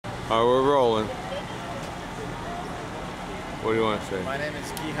Alright, we're rolling. What do you want to say? My name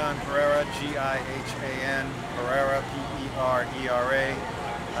is Gihan Pereira, G-I-H-A-N, Pereira, P-E-R-E-R-A.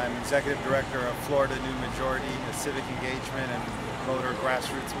 I'm Executive Director of Florida New Majority, a civic engagement and voter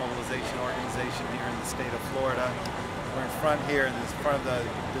grassroots mobilization organization here in the state of Florida. We're in front here, in front of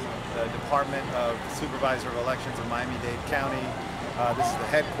the Department of Supervisor of Elections of Miami Dade County. This is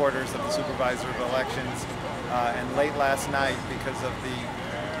the headquarters of the Supervisor of Elections. And late last night, because of the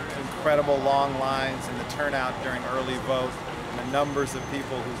incredible long lines and the turnout during early vote, and the numbers of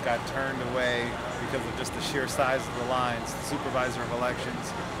people who got turned away because of just the sheer size of the lines, the Supervisor of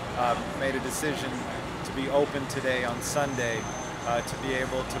Elections made a decision to be open today on Sunday to be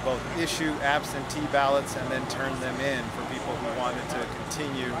able to both issue absentee ballots and then turn them in for people who wanted to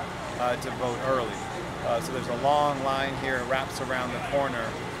continue to vote early. So there's a long line here, it wraps around the corner,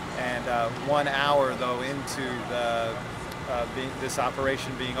 and 1 hour though into this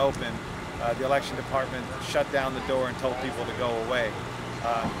operation being open, the election department shut down the door and told people to go away.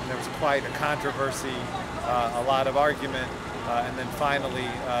 And there was quite a controversy, a lot of argument, and then finally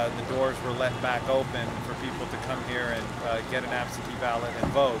the doors were let back open for people to come here and get an absentee ballot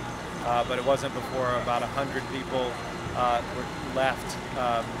and vote. But it wasn't before about 100 people were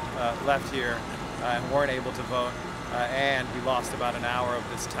left here and weren't able to vote, and we lost about an hour of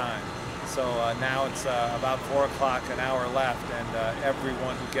this time. So now it's about 4 o'clock, an hour left, and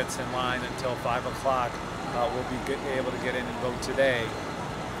everyone who gets in line until 5 o'clock will be able to get in and vote today.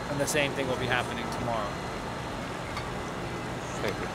 And the same thing will be happening tomorrow. Thank you.